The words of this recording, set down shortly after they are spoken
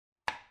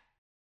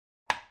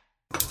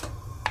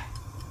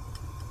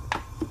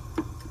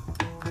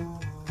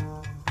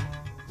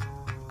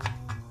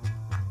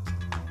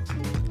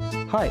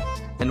Hi,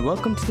 and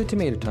welcome to the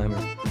Tomato Timer,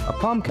 a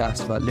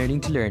podcast about learning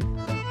to learn.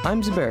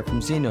 I'm Zubair from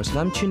Xenos, and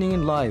I'm tuning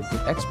in live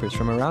with experts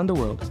from around the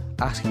world,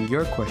 asking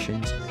your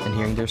questions and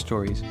hearing their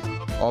stories.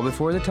 All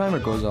before the timer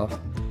goes off.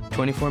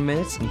 24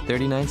 minutes and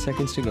 39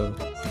 seconds to go.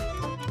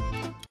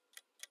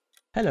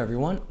 Hello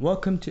everyone,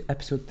 welcome to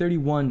episode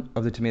 31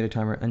 of the Tomato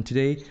Timer, and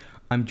today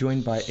I'm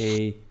joined by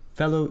a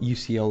fellow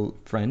UCL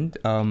friend.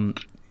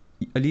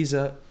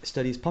 Eliza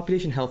studies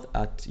population health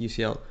at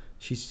UCL.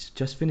 She's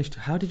just finished.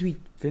 How did we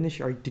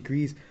finish our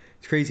degrees?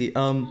 It's crazy.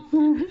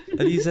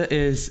 Eliza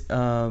is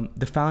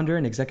the founder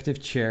and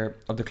executive chair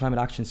of the Climate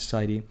Action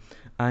Society,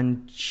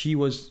 and she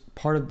was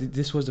part of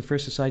this was the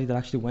first society that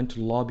actually went to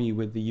lobby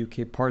with the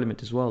UK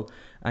Parliament as well.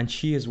 And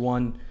she has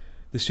won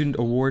the Student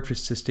Award for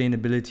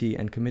Sustainability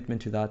and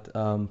commitment to that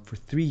for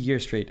 3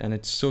 years straight. And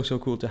it's so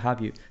cool to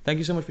have you. Thank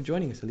you so much for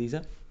joining us,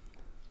 Eliza.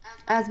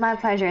 It's my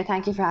pleasure.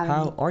 Thank you for having me.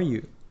 How are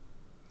you?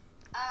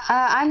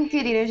 I'm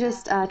good.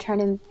 Just trying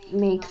to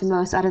make the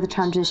most out of the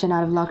transition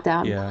out of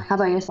lockdown. Yeah. How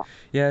about yourself?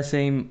 Yeah,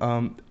 same.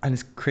 And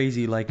it's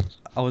crazy. Like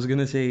I was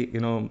gonna say,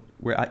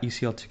 we're at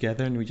UCL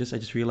together, and I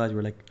just realized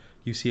we're like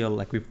UCL,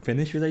 like we've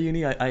finished with our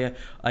uni.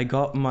 I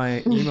got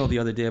my email the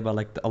other day about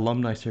like the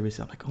alumni service.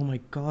 I'm like, oh my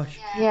gosh.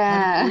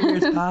 Yeah. 4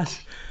 years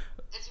passed.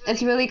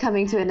 It's really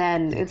coming to an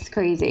end. It's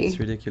crazy. It's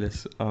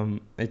ridiculous.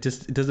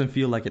 It doesn't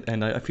feel like it.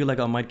 And I feel like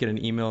I might get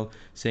an email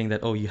saying that,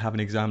 oh, you have an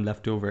exam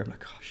left over. I'm like,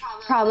 gosh.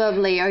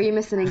 Probably. Or you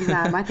missed an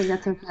exam. I think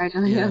that's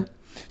important. Yeah.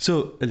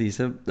 So,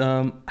 Elisa,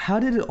 how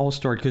did it all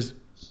start? Because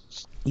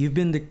you've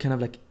been the kind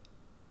of like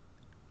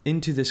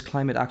into this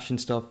climate action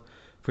stuff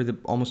for the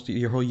almost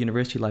your whole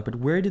university life. But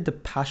where did the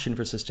passion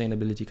for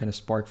sustainability kind of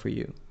spark for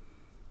you?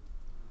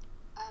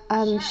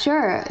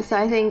 Sure. So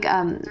I think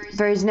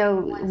there's no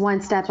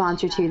one-step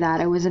answer to that.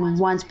 It was in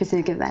one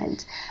specific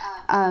event.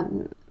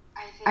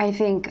 I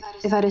think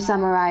if I had to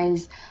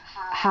summarize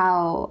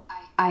how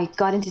I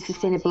got into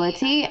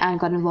sustainability and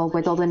got involved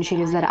with all the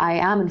initiatives that I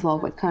am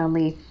involved with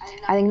currently,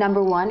 I think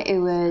number one, it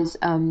was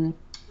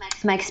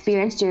my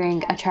experience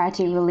during a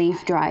charity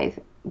relief drive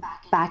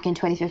back in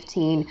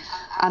 2015.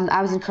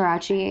 I was in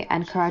Karachi,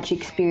 and Karachi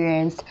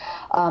experienced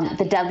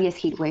the deadliest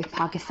heat wave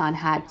Pakistan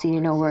had seen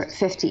in over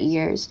 50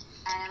 years.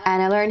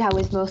 And I learned how it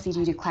was mostly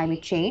due to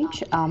climate change,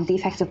 the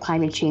effects of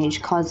climate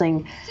change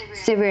causing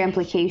severe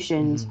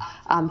implications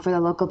for the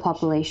local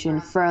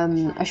population,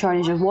 from a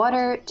shortage of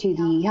water to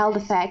the health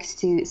effects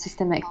to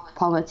systemic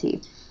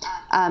poverty.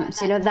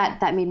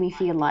 That made me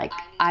feel like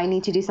I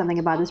need to do something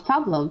about this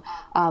problem,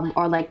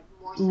 or like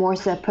more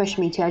so push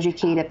me to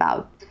educate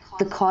about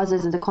the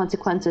causes and the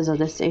consequences of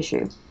this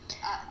issue.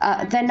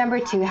 Then number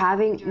two,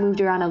 having moved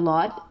around a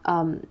lot,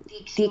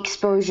 the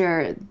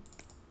exposure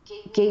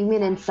gave me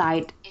an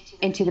insight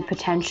into the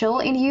potential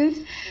in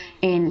youth,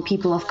 in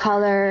people of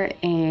color,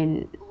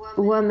 in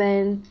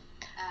women,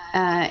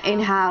 in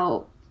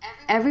how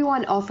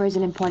everyone offers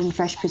an important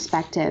fresh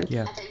perspective,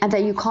 and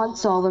that you can't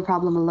solve a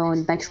problem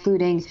alone by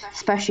excluding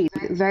especially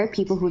the very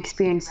people who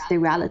experience the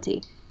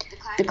reality.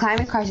 The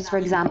climate crisis, for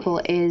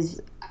example,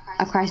 is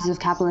a crisis of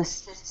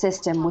capitalist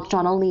system which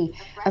not only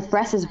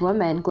oppresses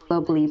women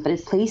globally, but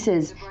it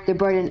places the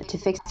burden to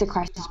fix the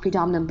crisis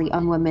predominantly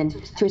on women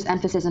through its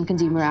emphasis on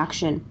consumer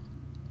action.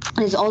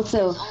 It is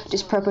also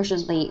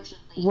disproportionately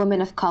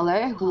women of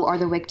color who are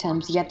the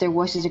victims, yet their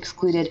voices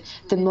excluded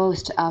the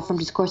most from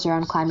discourse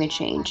around climate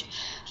change.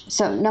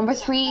 So number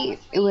three,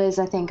 it was,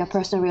 I think, a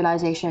personal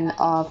realization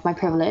of my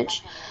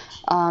privilege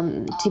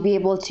to be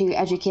able to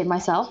educate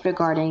myself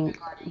regarding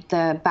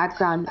the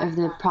background of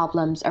the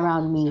problems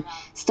around me,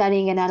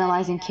 studying and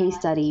analyzing case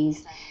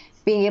studies,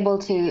 being able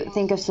to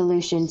think of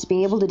solutions,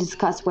 being able to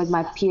discuss with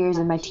my peers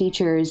and my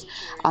teachers,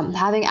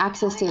 having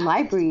access to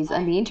libraries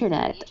and the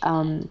internet.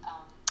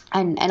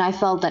 And I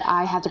felt that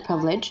I had the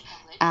privilege,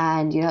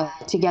 and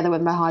together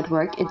with my hard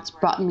work, it's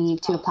brought me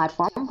to a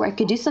platform where I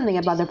could do something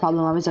about the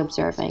problem I was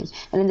observing.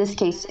 And in this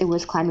case, it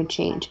was climate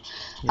change.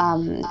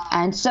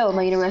 And so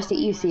my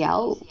university,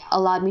 UCL,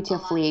 allowed me to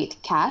affiliate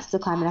CAS, the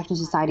Climate Action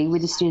Society,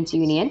 with the Students'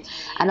 Union.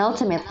 And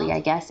ultimately, I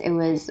guess it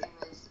was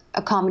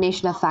a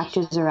combination of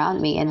factors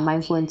around me and my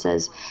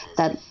influences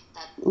that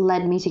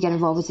led me to get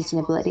involved with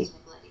sustainability.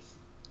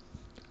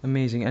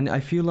 Amazing. And I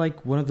feel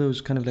like one of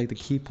those kind of like the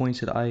key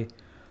points that I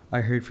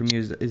heard from you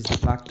is the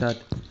fact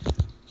that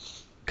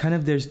kind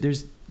of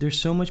there's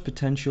so much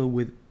potential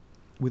with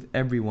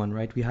everyone,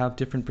 right? We have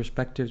different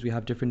perspectives, we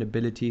have different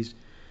abilities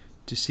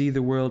to see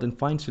the world and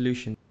find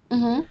solutions.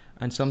 Mm-hmm.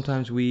 And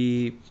sometimes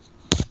we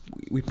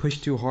push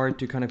too hard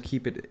to kind of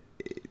keep it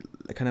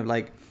kind of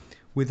like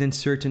within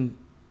certain,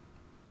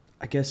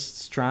 I guess,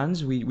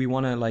 strands. We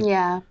want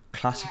to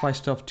classify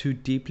stuff too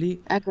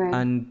deeply. Agree.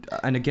 And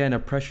again,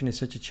 oppression is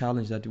such a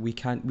challenge that we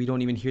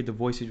don't even hear the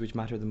voices which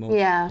matter the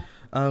most.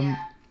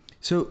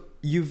 So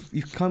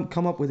you've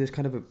come up with this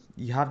kind of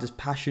you have this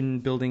passion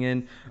building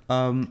in,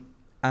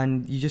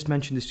 and you just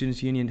mentioned the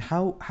Students' Union.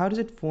 How does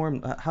it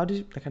form? How do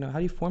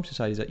you form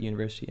societies at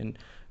university? And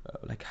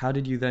how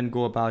did you then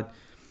go about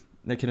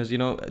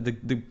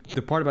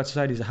the part about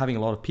society is having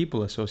a lot of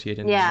people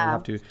associated, and you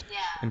have to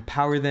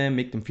empower them,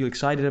 make them feel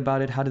excited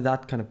about it. How did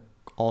that kind of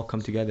all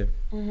come together?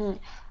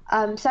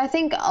 So I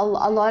think a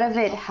lot of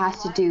it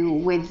has to do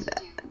with,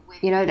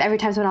 every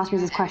time someone asks me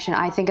this question,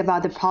 I think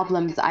about the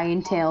problems I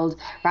entailed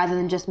rather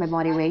than just my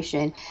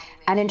motivation.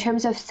 And in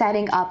terms of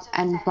setting up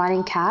and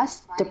running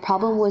CAS, the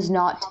problem was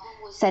not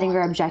setting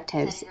our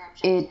objectives.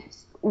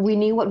 We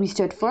knew what we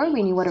stood for.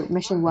 We knew what our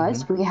mission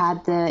was. We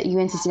had the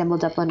UN Sustainable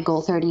Development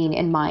Goal 13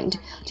 in mind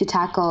to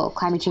tackle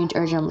climate change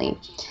urgently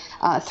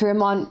through a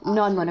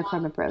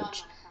non-monochrome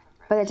approach.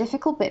 But the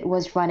difficult bit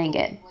was running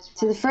it.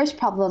 So the first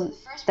problem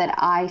that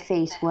I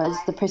faced was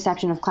the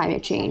perception of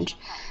climate change.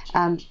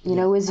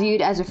 It was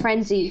viewed as a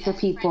frenzy for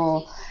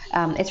people.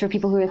 It's for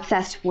people who are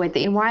obsessed with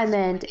the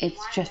environment.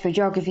 It's just for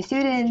geography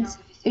students.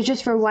 It's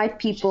just for white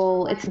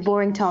people. It's a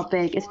boring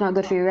topic. It's not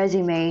good for your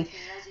resume.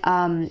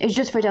 It's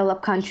just for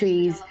developed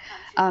countries.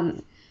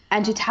 And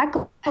to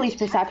tackle these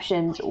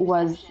perceptions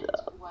was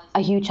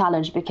a huge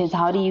challenge, because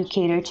how do you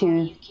cater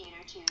to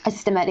a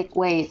systematic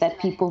way that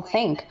people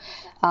think?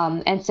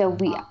 And so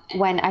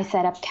when I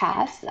set up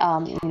CAS,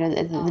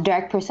 the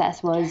direct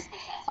process was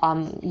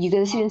you go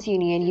to the Students'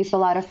 Union, you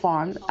fill out a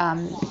form,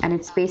 and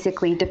it's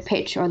basically the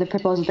pitch or the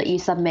proposal that you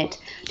submit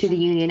to the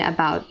union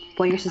about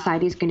what your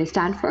society is going to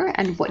stand for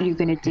and what you're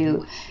going to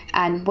do.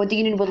 And what the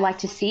union would like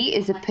to see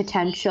is a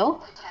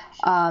potential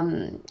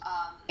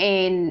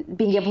in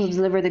being able to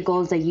deliver the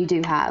goals that you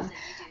do have.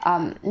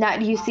 Now at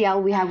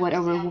UCL, we have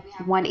over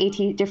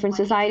 180 different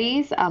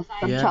societies, from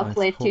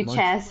chocolate to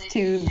chess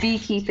to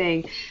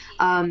beekeeping.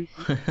 And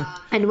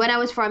when I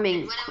was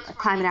forming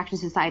Climate Action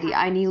Society,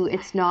 I knew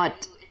it's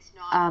not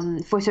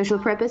for social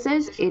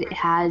purposes. It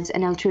has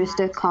an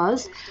altruistic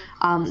cause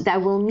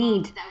that will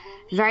need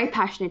very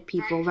passionate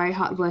people, very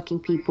hardworking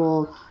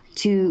people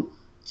to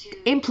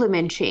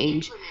implement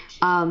change.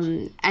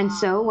 And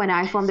so when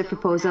I formed the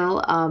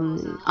proposal,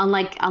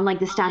 unlike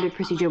the standard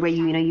procedure where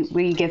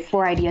you give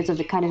 4 ideas of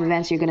the kind of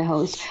events you're going to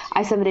host,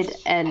 I submitted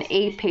an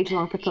 8-page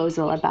long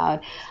proposal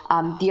about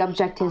the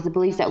objectives, the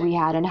beliefs that we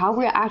had, and how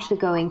we're actually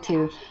going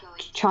to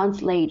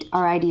translate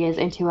our ideas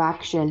into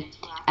action.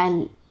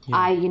 And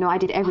I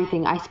did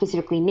everything. I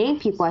specifically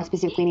named people. I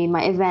specifically named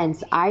my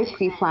events. I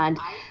pre-planned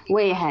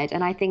way ahead,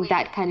 and I think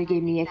that kind of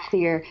gave me a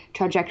clear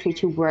trajectory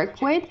to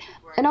work with.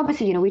 And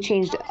obviously, we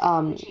changed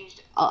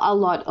a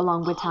lot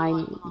along with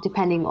time,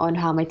 depending on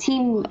how my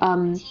team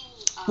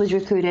was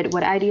recruited,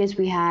 what ideas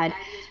we had,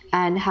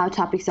 and how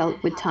topics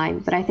dealt with time.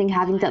 But I think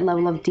having that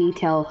level of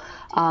detail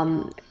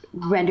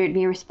rendered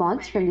me a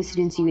response from the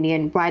Students'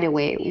 Union right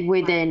away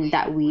within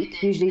that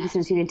week. Usually the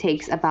Students' Union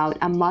takes about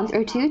a month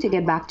or 2 to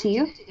get back to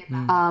you.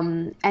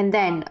 And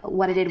then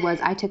what I did was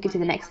I took it to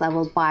the next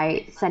level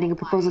by sending a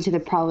proposal to the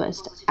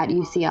provost at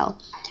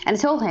UCL. And I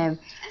told him,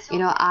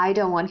 I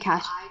don't want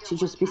CAS to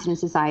just be student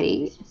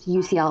society.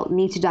 UCL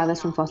needs to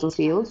divest from fossil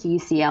fuels.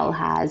 UCL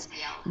has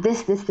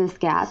this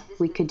gap.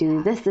 We could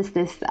do this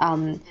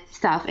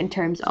stuff in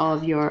terms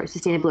of your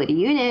sustainability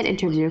unit, in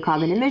terms of your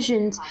carbon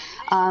emissions.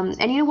 And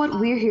you know what?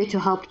 We're here to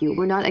help you.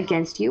 We're not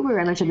against you. We're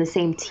very much on the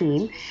same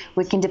team.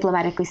 We can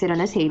diplomatically sit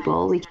on a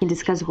table. We can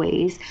discuss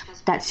ways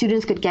that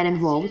students could get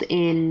involved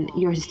in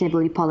your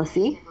sustainability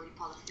policy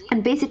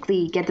and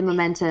basically get the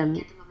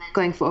momentum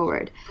going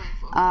forward.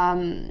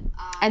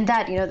 And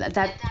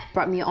that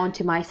brought me on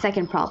to my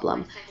second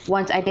problem.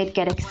 Once I did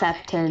get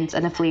acceptance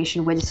and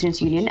affiliation with the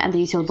Students' Union and the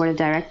UCL Board of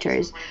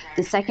Directors,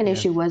 the second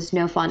issue was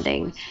no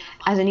funding.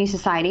 As a new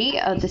society,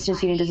 the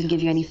Students' Union doesn't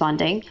give you any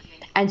funding.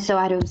 And so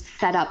I had to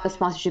set up a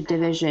sponsorship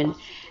division,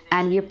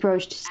 and we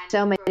approached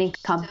so many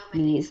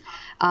companies.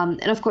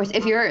 And of course,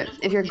 if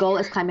your goal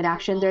is climate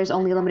action, there's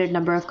only a limited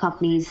number of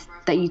companies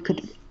that you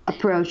could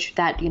approach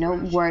that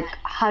work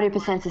 100%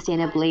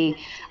 sustainably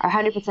or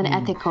 100%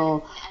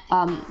 ethical.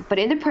 But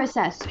in the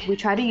process, we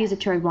try to use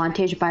it to our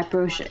advantage by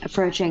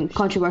approaching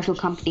controversial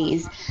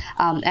companies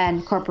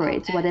and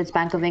corporates, whether it's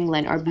Bank of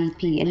England or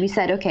BP. And we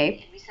said,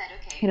 okay,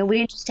 we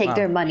didn't just take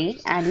their money,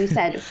 and we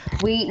said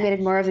we made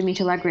it more of a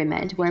mutual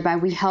agreement whereby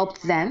we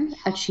helped them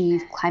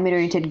achieve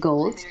climate-oriented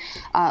goals.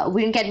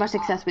 We didn't get much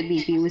success with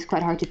BP. It was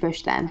quite hard to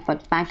push them,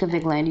 but Bank of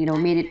England,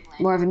 made it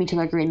more of a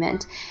mutual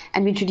agreement.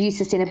 And we introduced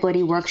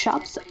sustainability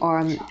workshops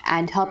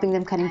and helping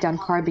them cutting down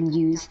carbon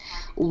use.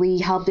 We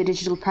helped the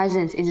digital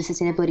presence in the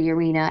sustainability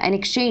arena in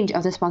exchange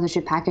of the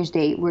sponsorship package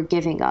they were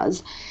giving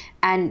us.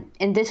 And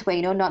in this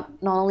way, not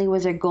only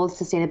was our goal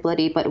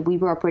sustainability, but we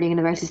were operating in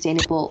a very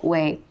sustainable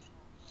way.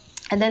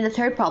 And then the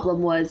third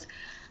problem was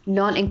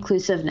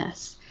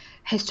non-inclusiveness.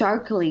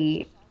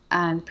 Historically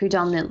and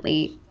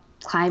predominantly,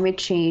 climate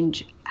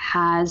change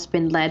has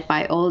been led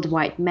by old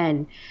white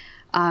men.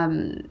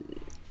 And,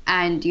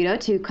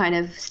 to kind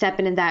of step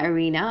in that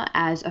arena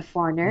as a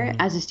foreigner,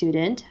 as a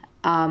student,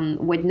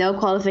 with no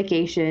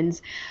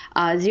qualifications,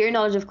 zero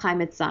knowledge of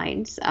climate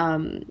science,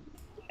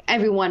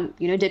 everyone,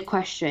 did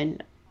question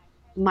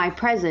my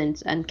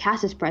presence and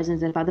CAS's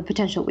presence and about the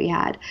potential we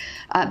had.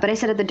 But I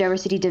set up the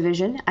diversity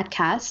division at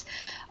CAS.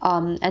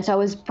 And so I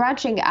was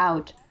branching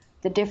out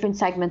the different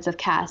segments of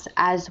CAS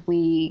as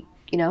we,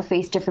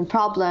 face different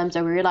problems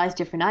or we realized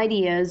different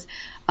ideas.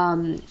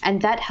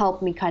 And that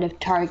helped me kind of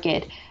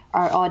target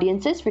our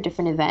audiences for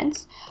different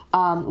events.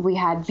 We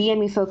had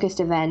BME focused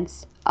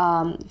events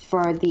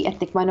for the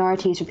ethnic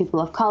minorities, for people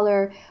of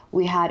color.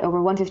 We had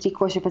over 150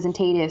 course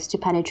representatives to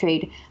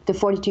penetrate the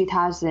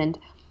 42,000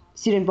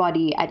 student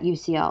body at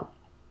UCL.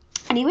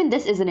 And even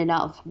this isn't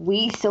enough.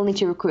 We still need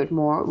to recruit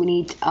more. We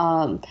need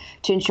to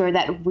ensure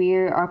that we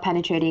are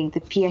penetrating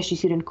the PhD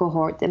student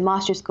cohort, the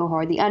master's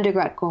cohort, the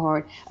undergrad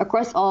cohort,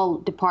 across all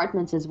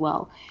departments as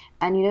well.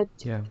 And,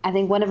 Yeah. I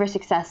think one of our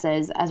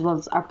successes as well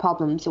as our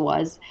problems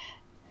was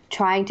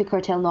trying to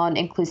curtail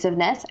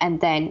non-inclusiveness and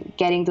then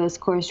getting those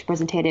course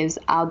representatives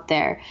out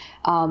there.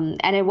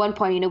 And at one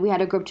point, we had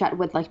a group chat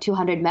with like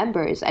 200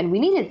 members, and we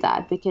needed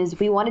that because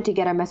we wanted to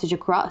get our message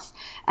across.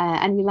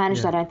 And we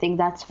managed Yeah. that. I think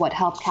that's what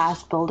helped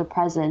CAST build a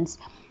presence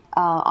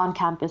on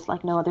campus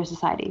like no other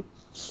society.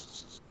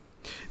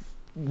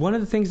 One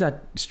of the things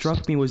that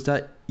struck me was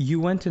that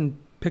you went and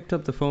picked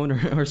up the phone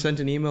or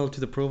sent an email to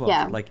the provost.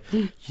 Yeah. Like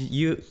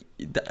you,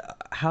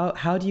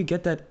 how do you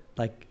get that?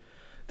 Like,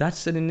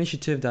 that's an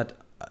initiative that,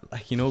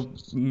 like,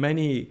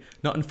 many,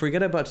 not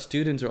forget about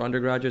students or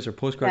undergraduates or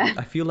postgraduates.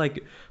 I feel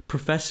like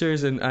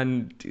professors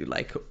and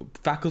like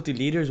faculty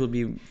leaders will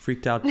be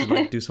freaked out to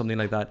like do something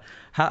like that.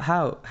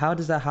 How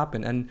does that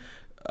happen? And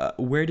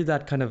where did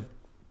that kind of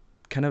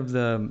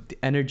the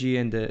energy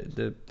and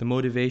the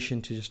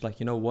motivation to just like,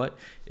 what,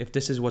 if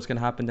this is what's going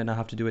to happen, then I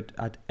have to do it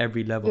at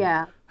every level.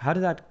 Yeah. How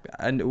did that,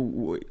 and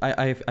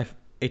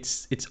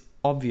it's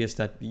obvious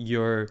that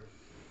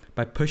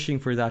by pushing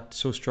for that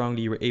so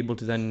strongly, you were able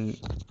to then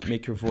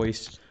make your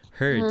voice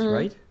heard,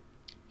 right?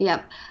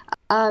 Yep.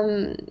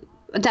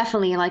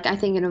 Definitely. Like, I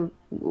think,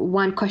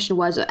 one question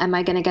was, am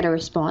I going to get a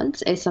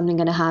response? Is something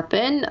going to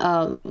happen?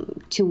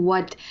 To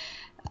what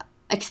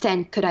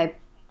extent could I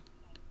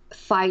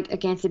fight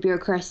against the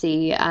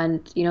bureaucracy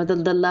and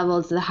the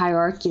levels, the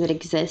hierarchy that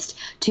exist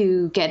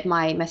to get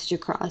my message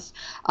across.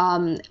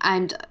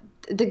 And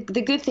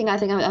the good thing, I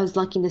think I was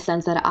lucky in the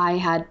sense that I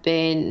had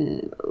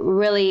been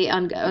really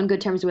on good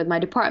terms with my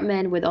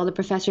department, with all the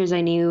professors I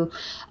knew,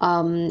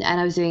 and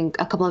I was doing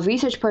a couple of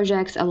research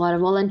projects, a lot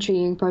of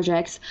volunteering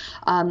projects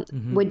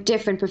with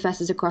different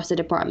professors across the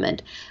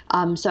department.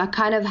 So I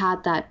kind of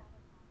had that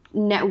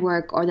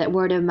network or that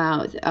word of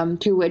mouth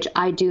through which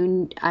I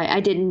didn't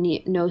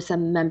know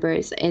some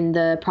members in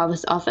the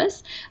provost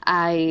office.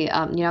 I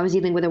was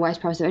dealing with the vice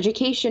provost of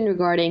education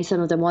regarding some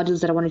of the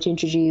modules that I wanted to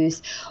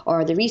introduce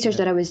or the research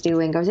that I was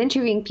doing. I was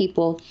interviewing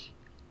people,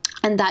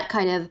 and that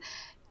kind of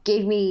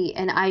gave me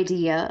an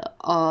idea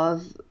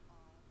of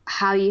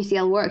how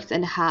UCL works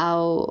and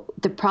how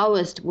the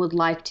provost would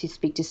like to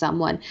speak to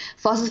someone.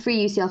 Fossil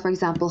Free UCL, for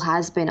example,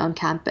 has been on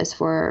campus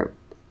for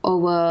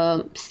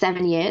over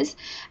 7 years,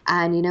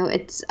 and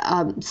it's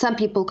some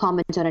people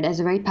comment on it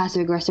as a very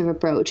passive aggressive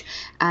approach,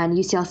 and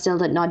UCL still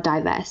did not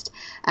divest.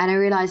 And I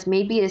realized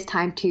maybe it is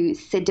time to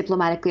sit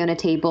diplomatically on a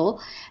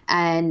table.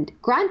 And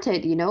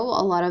granted, a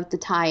lot of the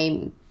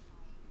time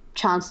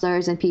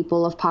chancellors and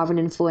people of power and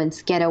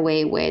influence get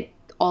away with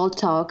all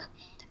talk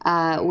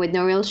with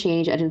no real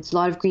change, and it's a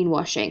lot of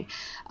greenwashing.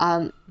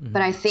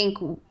 But I think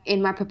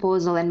in my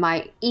proposal and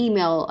my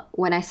email,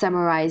 when I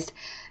summarized,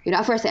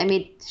 at first I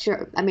made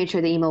sure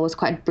the email was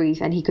quite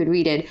brief and he could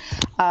read it.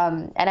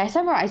 And I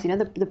summarized,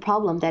 the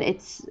problem, that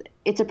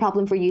it's a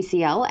problem for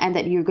UCL, and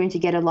that you're going to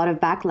get a lot of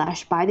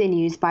backlash by the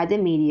news, by the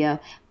media,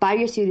 by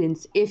your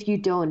students if you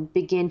don't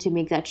begin to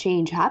make that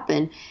change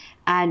happen.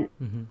 And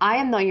I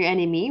am not your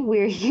enemy.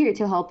 We're here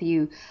to help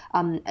you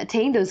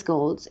attain those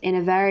goals in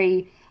a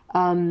very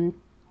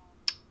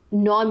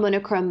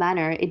non-monochrome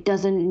manner. It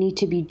doesn't need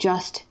to be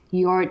just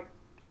your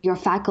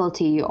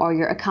faculty or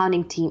your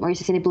accounting team or your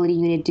sustainability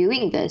unit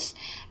doing this.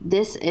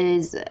 This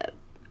is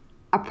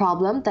a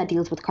problem that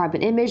deals with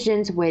carbon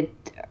emissions, with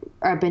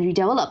urban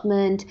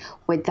redevelopment,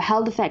 with the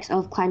health effects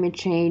of climate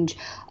change.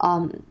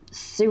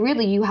 So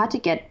really, you had to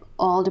get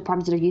all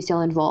departments of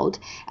UCL involved.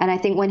 And I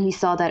think when he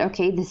saw that,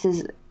 okay, this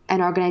is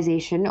an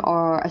organization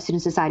or a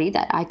student society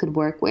that I could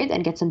work with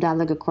and get some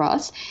dialogue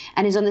across,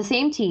 and is on the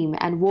same team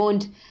and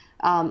won't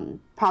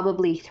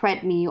probably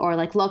threat me or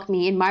like lock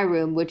me in my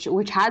room, which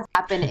has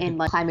happened in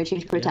like climate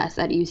change protests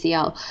at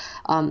UCL.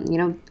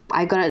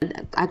 I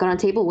got on a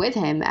table with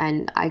him,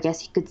 and I guess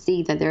he could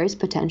see that there is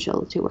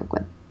potential to work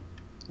with.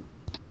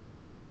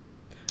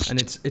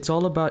 And it's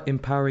all about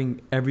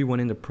empowering everyone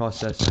in the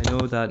process. I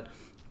know that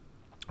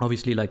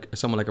obviously like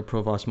someone like a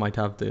provost might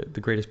have the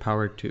greatest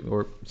power to,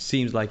 or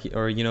seems like,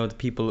 or the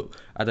people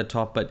at the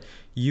top, but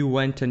you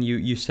went and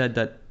you said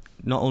that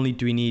not only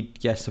do we need,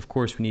 yes, of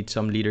course, we need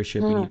some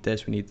leadership, we need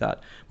this, we need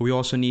that, but we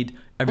also need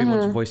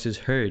everyone's voices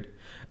heard.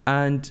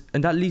 And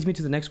that leads me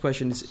to the next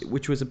question,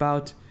 which was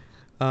about,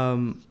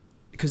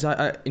 because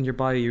I in your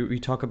bio, you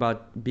talk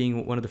about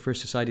being one of the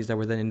first societies that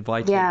were then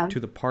invited to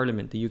the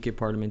parliament, the UK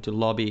parliament, to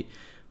lobby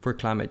for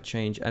climate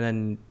change and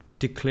then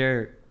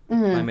declare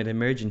climate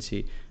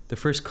emergency. The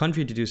first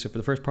country to do so, for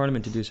the first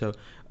parliament to do so.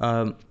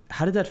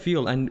 How did that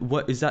feel? And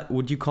what is that?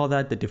 Would you call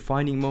that the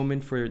defining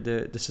moment for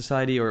the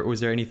society, or was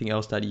there anything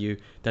else that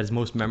is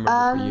most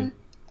memorable for you?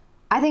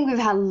 I think we've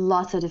had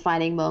lots of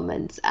defining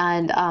moments.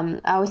 And I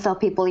always tell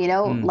people,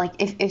 Mm. like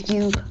if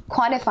you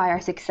quantify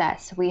our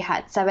success, we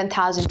had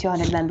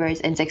 7,200 members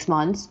in 6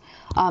 months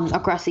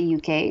across the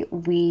UK.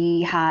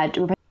 We had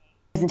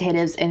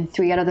representatives in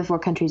 3 out of the 4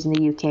 countries in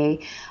the UK.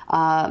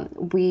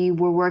 We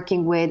were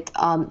working with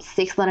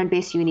 6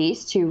 London-based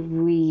unis to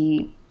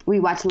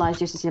revitalize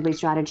their sustainability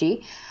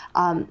strategy.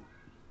 Um,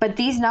 but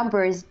these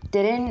numbers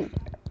didn't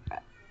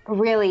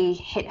really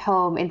hit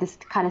home in this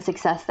kind of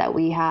success that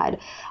we had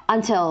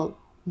until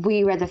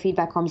we read the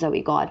feedback forms that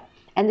we got.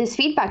 And these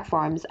feedback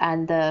forms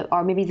and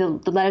or maybe the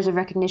letters of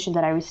recognition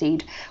that I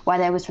received,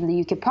 whether it was from the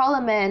UK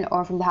Parliament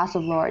or from the House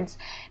of Lords,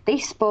 they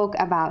spoke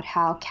about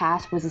how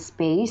CAS was a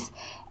space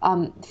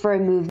for a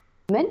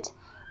movement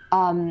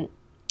um,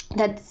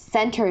 that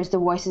centers the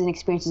voices and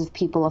experiences of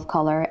people of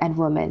color and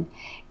women.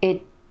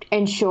 It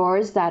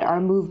ensures that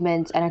our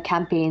movements and our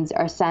campaigns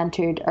are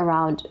centered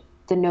around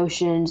the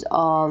notions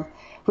of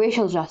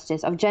racial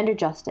justice, of gender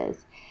justice,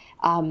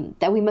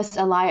 that we must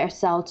ally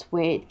ourselves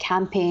with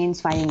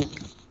campaigns fighting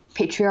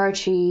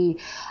patriarchy,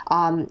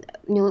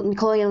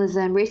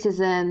 colonialism,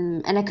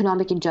 racism, and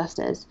economic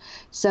injustice.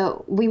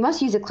 So we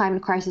must use the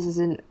climate crisis as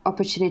an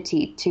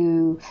opportunity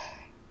to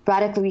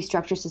radically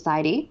restructure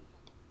society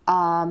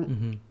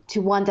Mm-hmm.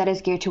 to one that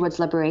is geared towards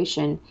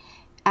liberation.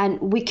 And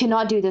we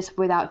cannot do this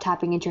without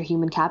tapping into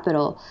human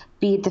capital,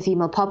 be it the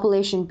female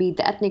population, be it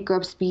the ethnic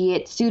groups, be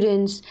it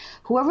students,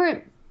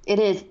 whoever it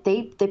is,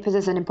 they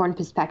possess an important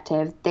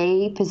perspective.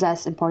 They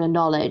possess important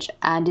knowledge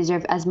and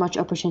deserve as much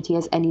opportunity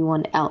as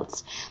anyone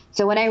else.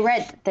 So when I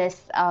read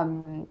this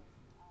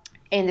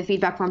in the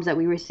feedback forms that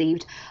we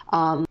received,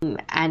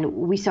 and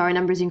we saw our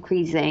numbers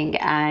increasing.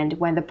 And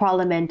when the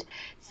Parliament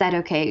said,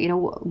 "Okay,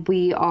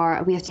 we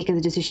have taken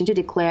the decision to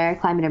declare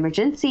climate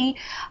emergency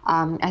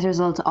as a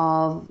result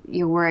of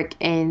your work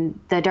in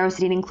the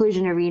diversity and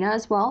inclusion arena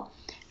as well,"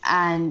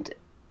 and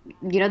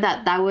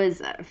that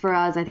was for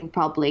us, I think,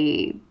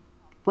 probably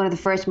one of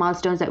the first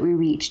milestones that we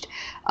reached.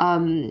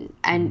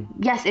 And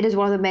yes, it is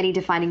one of the many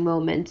defining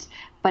moments,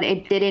 but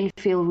it didn't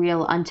feel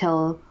real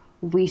until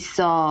we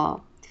saw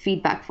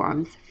feedback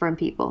forms from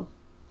people.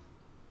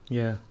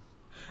 Yeah.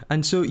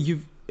 And so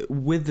you've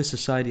with the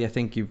society, I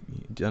think you've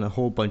done a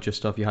whole bunch of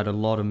stuff. You had a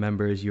lot of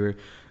members. You're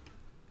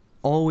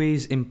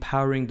always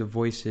empowering the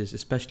voices,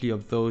 especially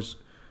of those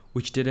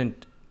which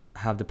didn't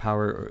have the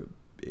power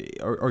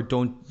or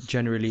don't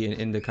generally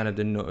in the kind of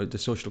the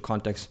social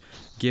context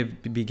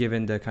be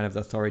given the kind of the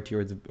authority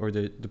or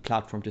the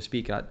platform to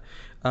speak at.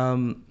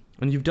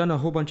 And you've done a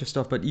whole bunch of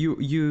stuff, but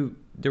you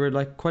there were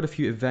like quite a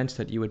few events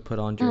that you would put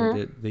on during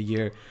Mm-hmm. the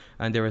year,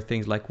 and there were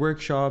things like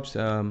workshops.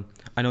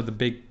 I know the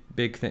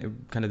big thing,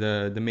 kind of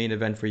the main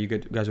event for you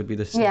guys would be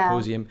the Yeah.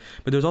 symposium,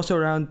 but there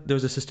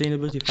was a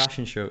sustainability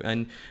fashion show,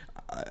 and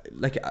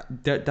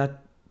that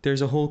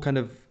there's a whole kind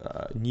of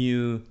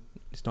new,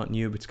 it's not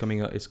new but it's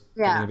getting a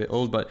Yeah. bit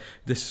old, but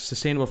this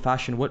sustainable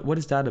fashion, what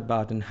is that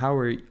about, and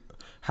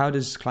how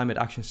does Climate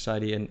Action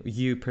Society and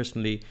you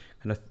personally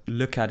kind of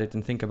look at it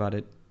and think about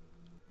it?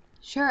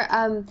 Sure.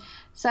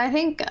 So I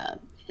think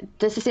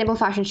the Sustainable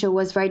Fashion Show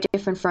was very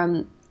different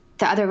from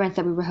the other events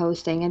that we were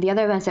hosting. And the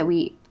other events that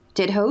we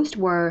did host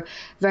were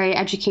very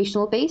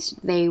educational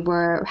based. They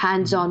were Hmm.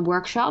 hands-on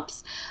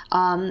workshops.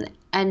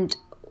 And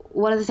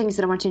one of the things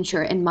that I wanted to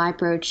ensure in my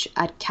approach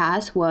at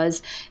CAS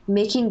was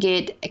making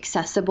it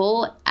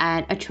accessible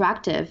and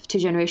attractive to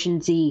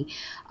Generation Z.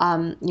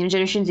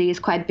 Generation Z is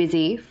quite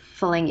busy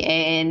filling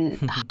in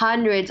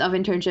hundreds of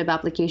internship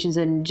applications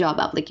and job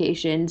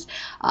applications.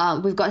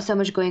 We've got so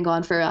much going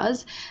on for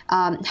us.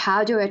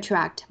 How do I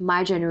attract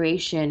my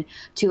generation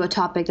to a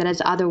topic that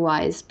is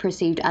otherwise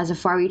perceived as a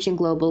far-reaching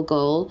global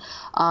goal,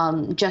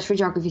 just for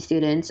geography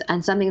students,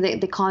 and something that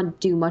they can't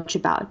do much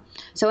about?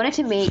 So I wanted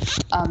to make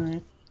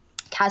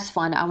has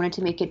fun. I wanted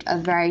to make it a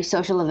very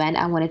social event.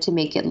 I wanted to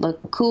make it look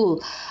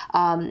cool.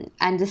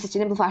 And the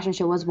Sustainable Fashion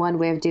Show was one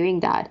way of doing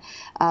that.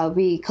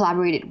 We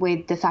collaborated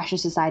with the Fashion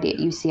Society at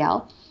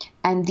UCL.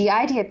 And the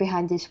idea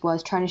behind this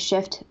was trying to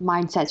shift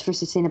mindsets for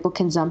sustainable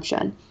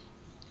consumption.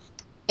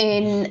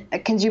 In a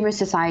consumer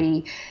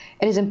society,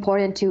 it is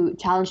important to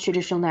challenge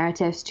traditional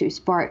narratives to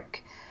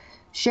spark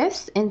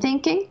shifts in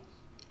thinking.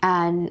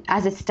 And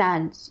as it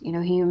stands,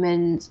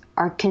 humans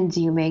are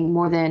consuming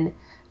more than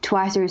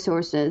twice the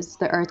resources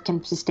the earth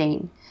can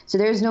sustain. So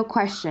there is no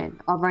question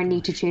of our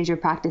need to Gosh. change our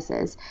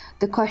practices.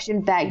 The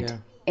question begged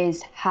Yeah.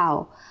 is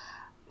how.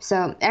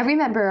 So every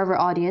member of our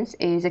audience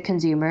is a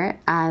consumer,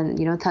 and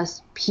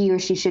thus he or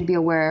she should be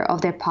aware of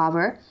their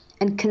power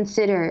and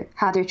consider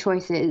how their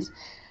choices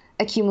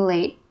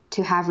accumulate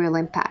to have real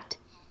impact.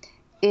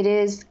 It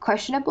is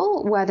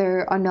questionable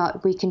whether or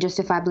not we can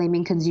justify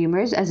blaming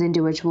consumers as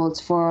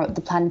individuals for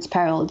the planet's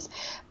perils,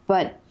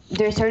 but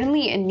there's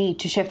certainly a need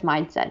to shift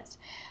mindsets.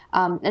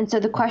 And so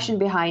the question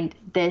behind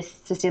this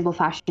sustainable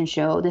fashion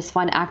show, this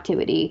fun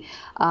activity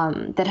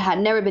that had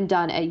never been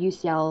done at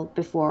UCL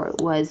before,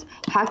 was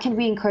how can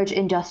we encourage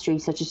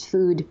industries such as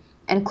food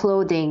and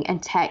clothing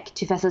and tech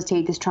to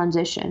facilitate this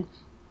transition?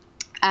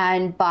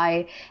 And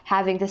by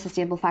having the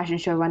sustainable fashion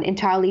show run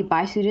entirely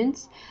by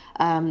students,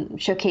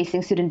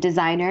 showcasing student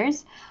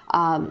designers,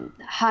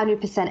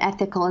 100%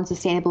 ethical and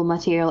sustainable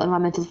material,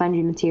 environmental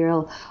friendly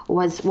material,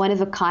 was one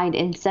of a kind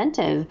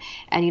incentive,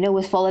 and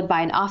was followed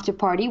by an after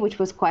party, which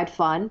was quite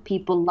fun.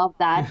 People loved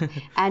that,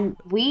 and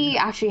we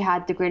actually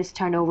had the greatest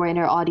turnover in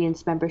our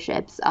audience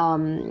memberships,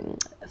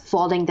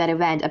 following that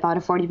event, about a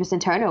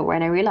 40% turnover.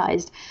 And I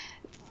realized,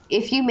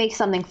 if you make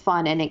something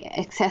fun and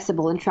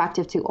accessible and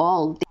attractive to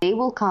all, they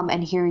will come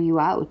and hear you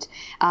out.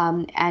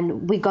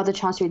 And we got the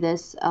chance to do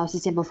this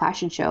sustainable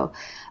fashion show,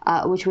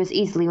 which was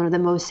easily one of the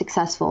most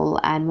successful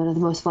and one of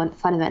the most fun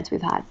events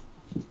we've had.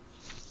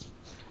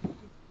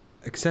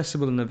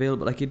 Accessible and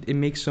available. Like it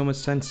makes so much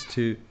sense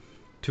to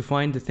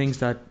find the things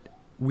that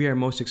we are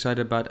most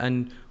excited about,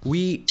 and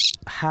we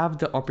have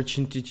the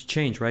opportunity to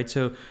change, right?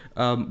 So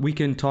we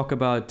can talk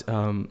about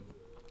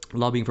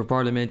lobbying for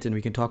parliament, and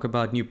we can talk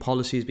about new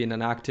policies being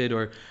enacted,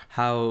 or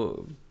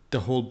how the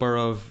whole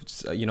borough of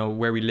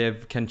where we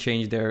live can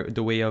change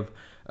the way of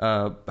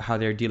how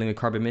they're dealing with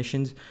carbon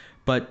emissions.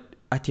 But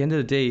at the end of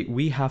the day,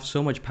 we have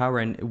so much power,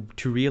 and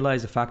to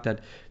realize the fact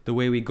that the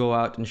way we go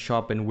out and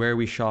shop and where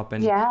we shop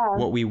and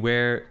what we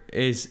wear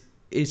is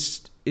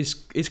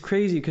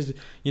crazy. Because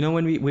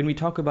when we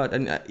talk about,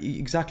 and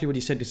exactly what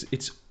you said, is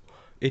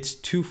it's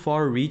too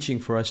far reaching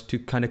for us to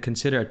kind of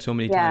consider it so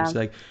many times.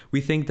 Like,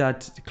 we think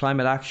that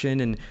climate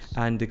action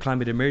and the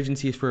climate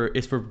emergency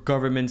is for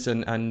governments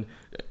and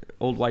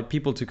old white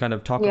people to kind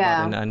of talk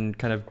about and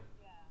kind of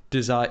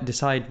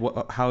decide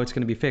how it's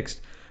going to be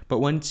fixed. But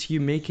once you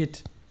make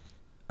it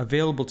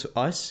available to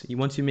us,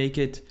 once you make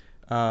it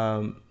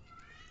that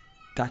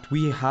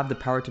we have the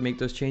power to make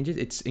those changes,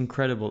 it's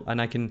incredible.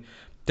 And I can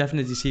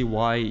definitely see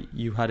why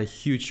you had a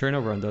huge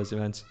turnover on those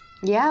events.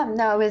 Yeah,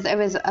 no, it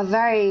was a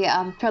very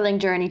thrilling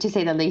journey, to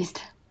say the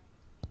least.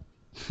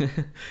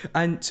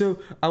 And so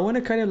I want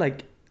to kind of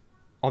like,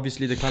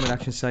 obviously the Climate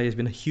Action Society has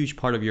been a huge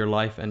part of your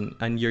life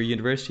and your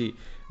university,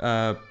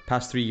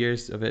 past 3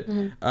 years of it.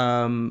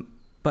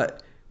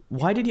 But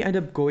why did you end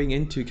up going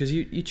into, because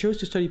you chose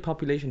to study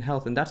population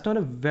health, and that's not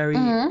a very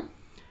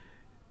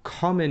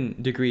common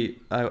degree,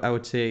 I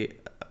would say.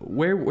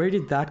 Where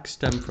did that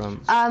stem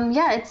from?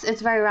 Yeah,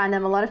 it's very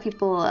random. A lot of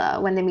people,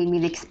 when they meet me,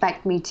 they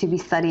expect me to be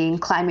studying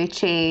climate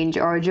change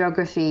or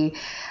geography,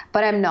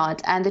 but I'm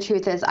not. And the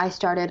truth is, I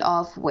started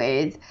off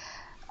with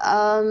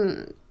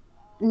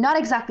not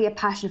exactly a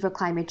passion for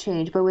climate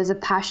change, but it was a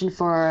passion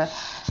for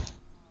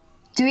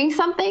doing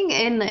something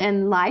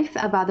in life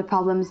about the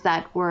problems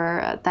that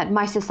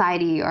my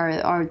society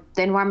or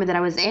the environment that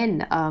I was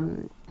in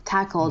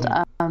tackled.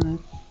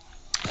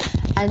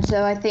 And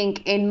so I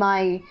think in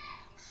my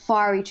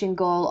far-reaching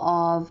goal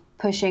of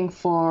pushing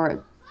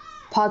for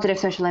positive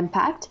social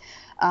impact,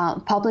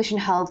 population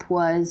health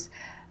was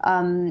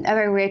a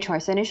very rare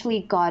choice. I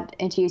initially got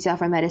into UCL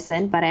for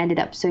medicine, but I ended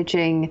up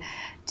switching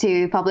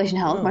to population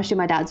health, much to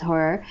my dad's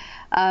horror.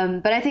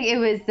 But I think it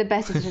was the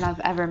best decision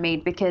I've ever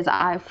made, because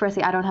I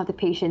don't have the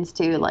patience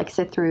to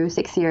sit through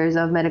 6 years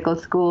of medical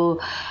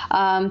school,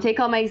 take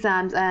all my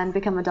exams and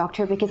become a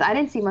doctor, because I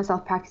didn't see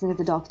myself practicing as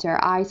a doctor.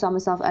 I saw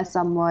myself as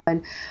someone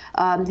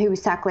who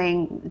was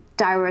tackling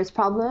diverse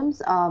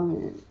problems,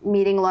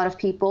 meeting a lot of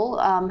people,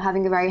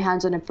 having a very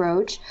hands-on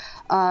approach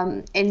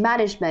in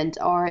management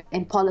or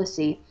in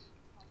policy.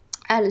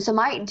 And so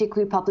my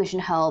degree, population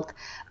health,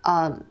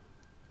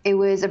 it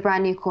was a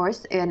brand new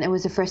course, and it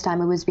was the first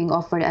time it was being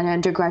offered at an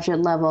undergraduate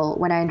level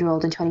when I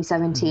enrolled in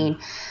 2017.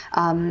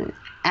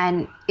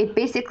 And it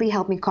basically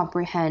helped me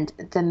comprehend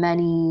the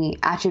many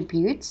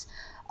attributes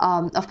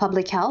of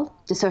public health,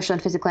 the social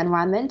and physical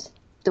environment,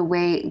 the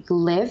way you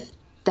live,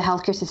 the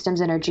healthcare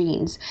systems, and our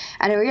genes.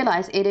 And I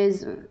realized it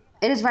is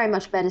very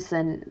much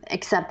medicine,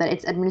 except that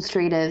it's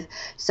administrative.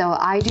 So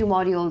I do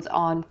modules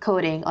on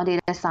coding, on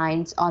data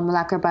science, on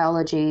molecular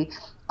biology,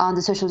 on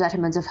the social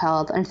determinants of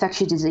health, and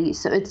infectious disease.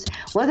 So it's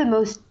one of the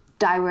most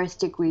diverse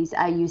degrees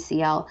at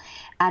UCL,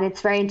 and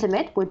it's very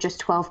intimate with just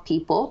 12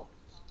 people.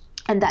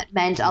 And that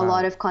meant a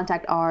lot of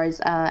contact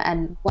hours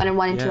and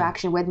one-on-one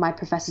interaction with my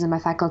professors and my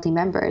faculty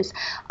members.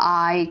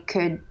 I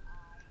could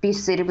be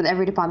associated with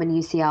every department in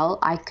UCL.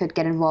 I could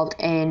get involved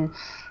in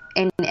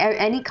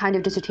any kind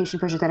of dissertation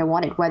project that I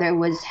wanted, whether it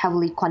was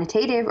heavily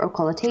quantitative or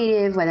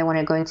qualitative, whether I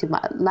wanted to go into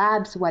my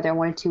labs, whether I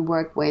wanted to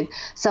work with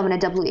someone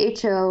at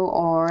WHO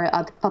or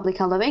the Public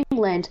Health of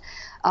England.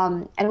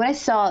 And when I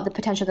saw the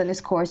potential that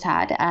this course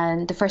had,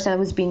 and the first time it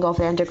was being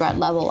offered at undergrad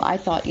level, I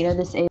thought,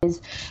 this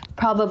is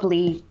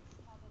probably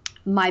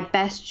my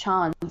best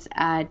chance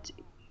at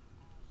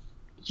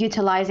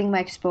utilizing my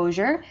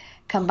exposure,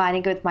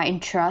 combining it with my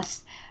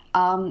interests,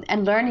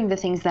 and learning the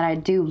things that I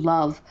do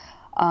love.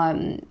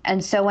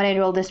 And so when I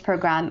enrolled this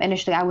program,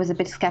 initially I was a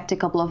bit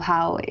skeptical of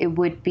how it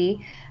would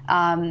be,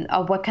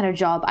 of what kind of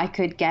job I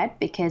could get,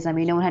 because no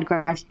one had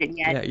graduated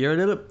yet. Yeah, you're a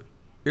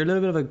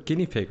little bit of a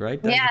guinea pig,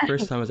 right? That's the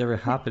first time it was ever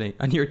happening,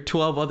 and you're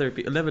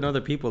 11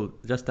 other people.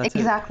 That's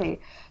exactly.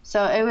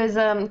 So it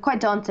was quite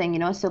daunting,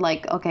 So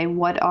okay,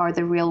 what are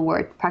the real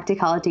world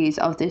practicalities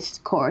of this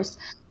course?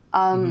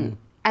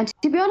 And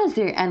to be honest,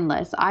 they're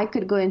endless. I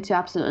could go into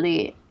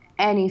absolutely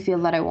any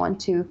field that I want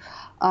to.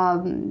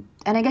 And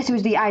I guess it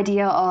was the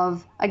idea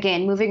of,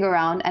 again, moving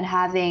around and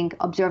having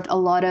observed a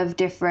lot of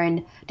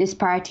different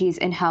disparities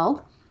in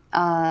health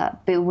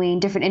between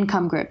different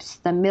income groups,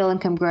 the middle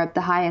income group,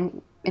 the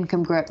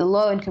income group, the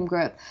low income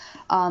group,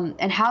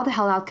 and how the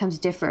health outcomes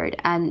differed.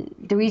 And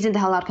the reason the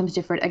health outcomes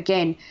differed,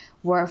 again,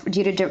 were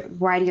due to a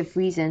variety of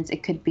reasons.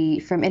 It could be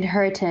from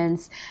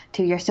inheritance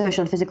to your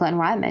social and physical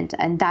environment.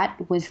 And that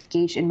was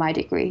gauged in my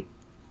degree.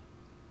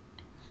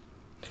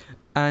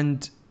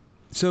 And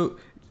so,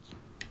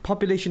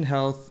 population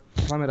health,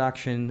 climate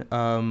action,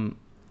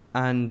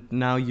 and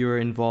now you're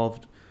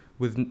involved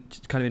with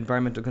kind of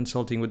environmental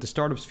consulting with the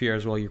startup sphere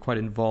as well. You're quite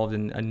involved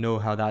and know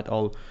how that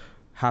all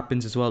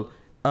happens as well.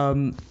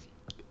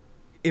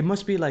 It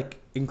must be like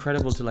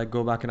incredible to like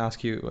go back and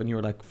ask you when you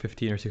were like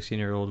 15 or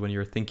 16-year-old when you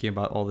were thinking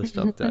about all this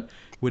stuff that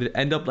would it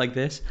end up like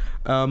this.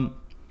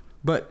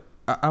 But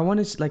I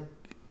want to like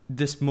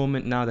this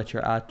moment now that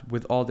you're at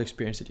with all the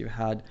experience that you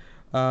had.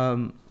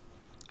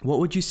 What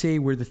would you say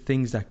were the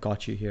things that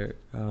got you here?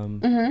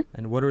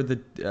 And what are the,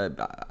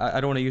 I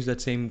don't want to use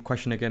that same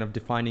question again of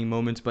defining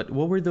moments, but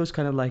what were those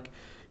kind of like,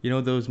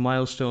 those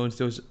milestones,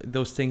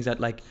 those things that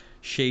like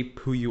shape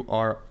who you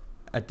are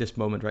at this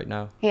moment right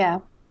now? Yeah.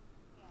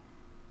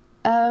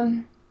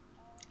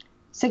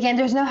 So again,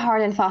 there's no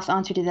hard and fast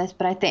answer to this,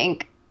 but I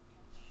think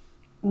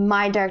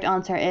my direct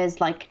answer is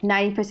like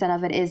 90%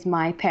 of it is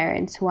my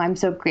parents, who I'm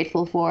so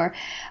grateful for.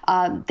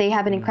 They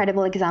have been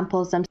incredible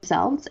examples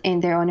themselves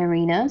in their own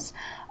arenas.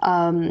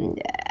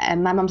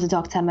 And my mom's a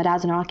doctor, my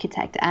dad's an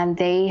architect, and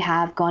they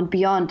have gone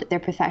beyond their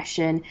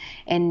profession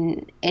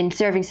in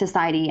serving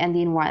society and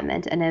the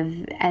environment,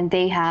 and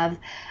they have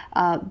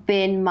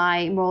been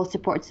my moral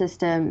support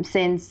system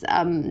since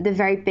the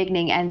very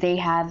beginning, and they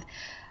have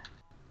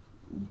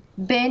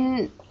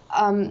been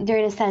there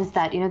in a sense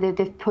that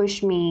they've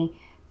pushed me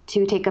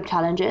to take up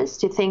challenges,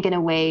 to think in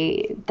a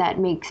way that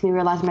makes me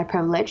realize my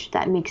privilege,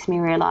 that makes me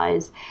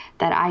realize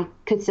that I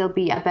could still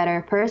be a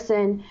better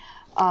person.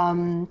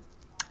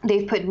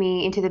 They've put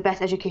me into the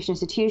best education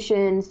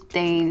institutions.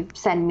 They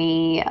send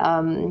me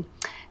to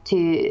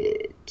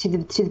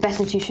the best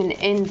institution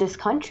in this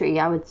country,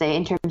 I would say,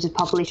 in terms of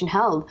population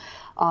health.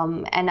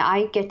 And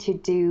I get to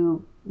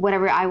do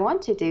whatever I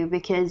want to do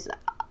because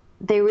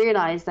they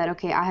realize that,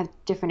 okay, I have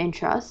different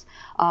interests,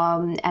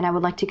 and I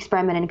would like to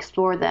experiment and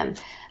explore them.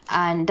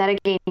 And that,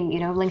 again,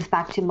 links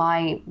back to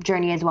my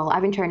journey as well.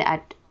 I've interned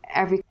at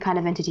every kind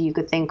of entity you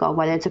could think of,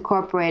 whether it's a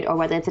corporate or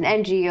whether it's an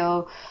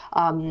NGO,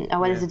 or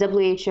whether it's a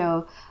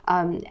WHO.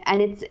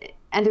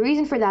 And the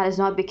reason for that is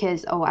not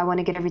because, I want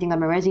to get everything on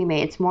my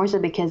resume. It's more so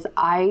because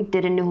I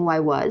didn't know who I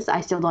was.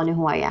 I still don't know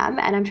who I am.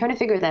 And I'm trying to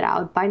figure that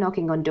out by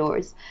knocking on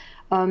doors.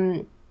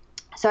 So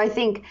I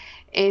think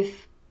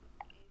if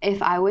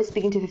I was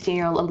speaking to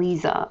 15-year-old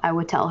Aliza, I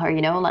would tell her,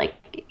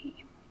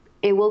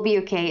 it will be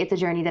okay. It's a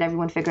journey that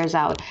everyone figures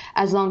out.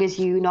 As long as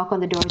you knock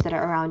on the doors that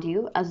are around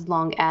you, as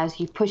long as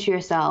you push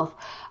yourself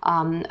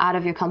out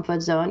of your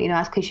comfort zone,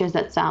 as cliche as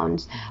that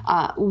sounds,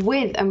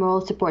 with a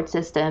moral support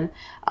system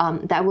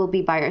that will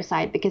be by your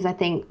side. Because I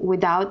think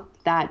without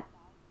that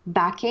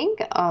backing,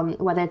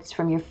 whether it's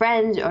from your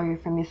friends or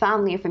from your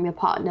family or from your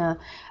partner,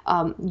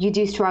 you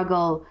do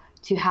struggle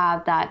to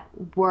have that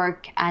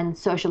work and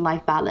social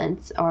life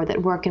balance, or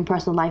that work and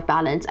personal life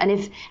balance. And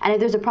if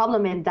there's a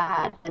problem in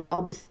that,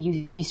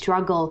 you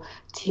struggle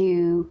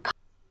to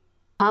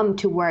come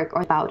to work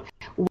or about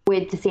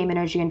with the same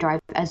energy and drive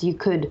as you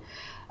could.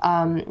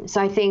 So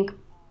I think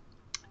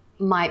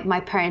my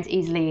parents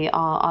easily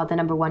are the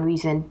number one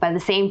reason. But at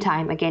the same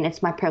time, again,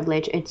 it's my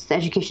privilege. It's the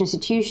education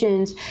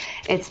institutions.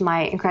 It's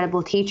my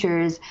incredible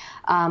teachers.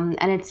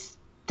 And it's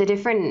the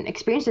different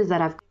experiences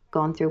that I've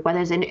gone through,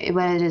 whether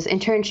it is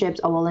internships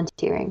or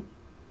volunteering.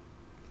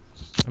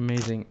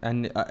 Amazing.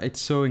 And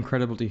it's so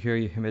incredible to hear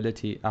your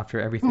humility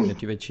after everything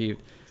that you've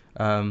achieved,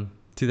 to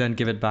then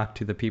give it back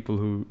to the people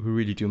who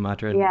really do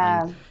matter.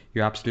 And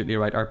you're absolutely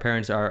right. Our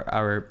parents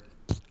are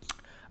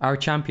our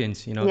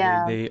champions.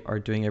 They are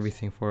doing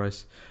everything for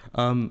us.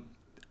 And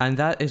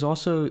that is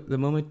also the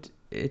moment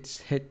it's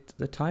hit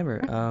the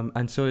timer.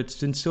 And so it's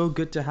been so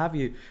good to have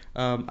you.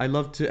 I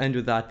love to end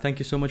with that. Thank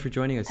you so much for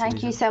joining us.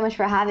 Thank you so much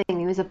for having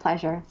me. It was a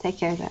pleasure. Take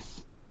care of it.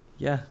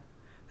 Yeah.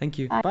 Thank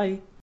you. Bye.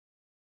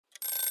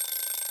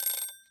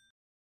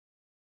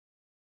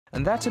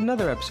 And that's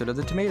another episode of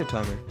the Tomato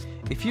Timer.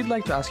 If you'd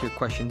like to ask your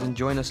questions and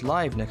join us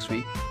live next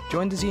week,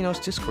 join the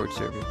Xenos Discord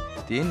server.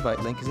 The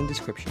invite link is in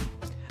description.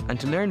 And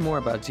to learn more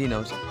about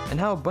Xenos and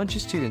how a bunch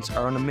of students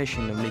are on a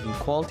mission of making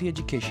quality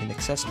education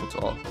accessible to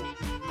all,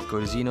 go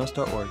to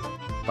xenos.org.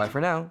 Bye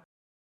for now.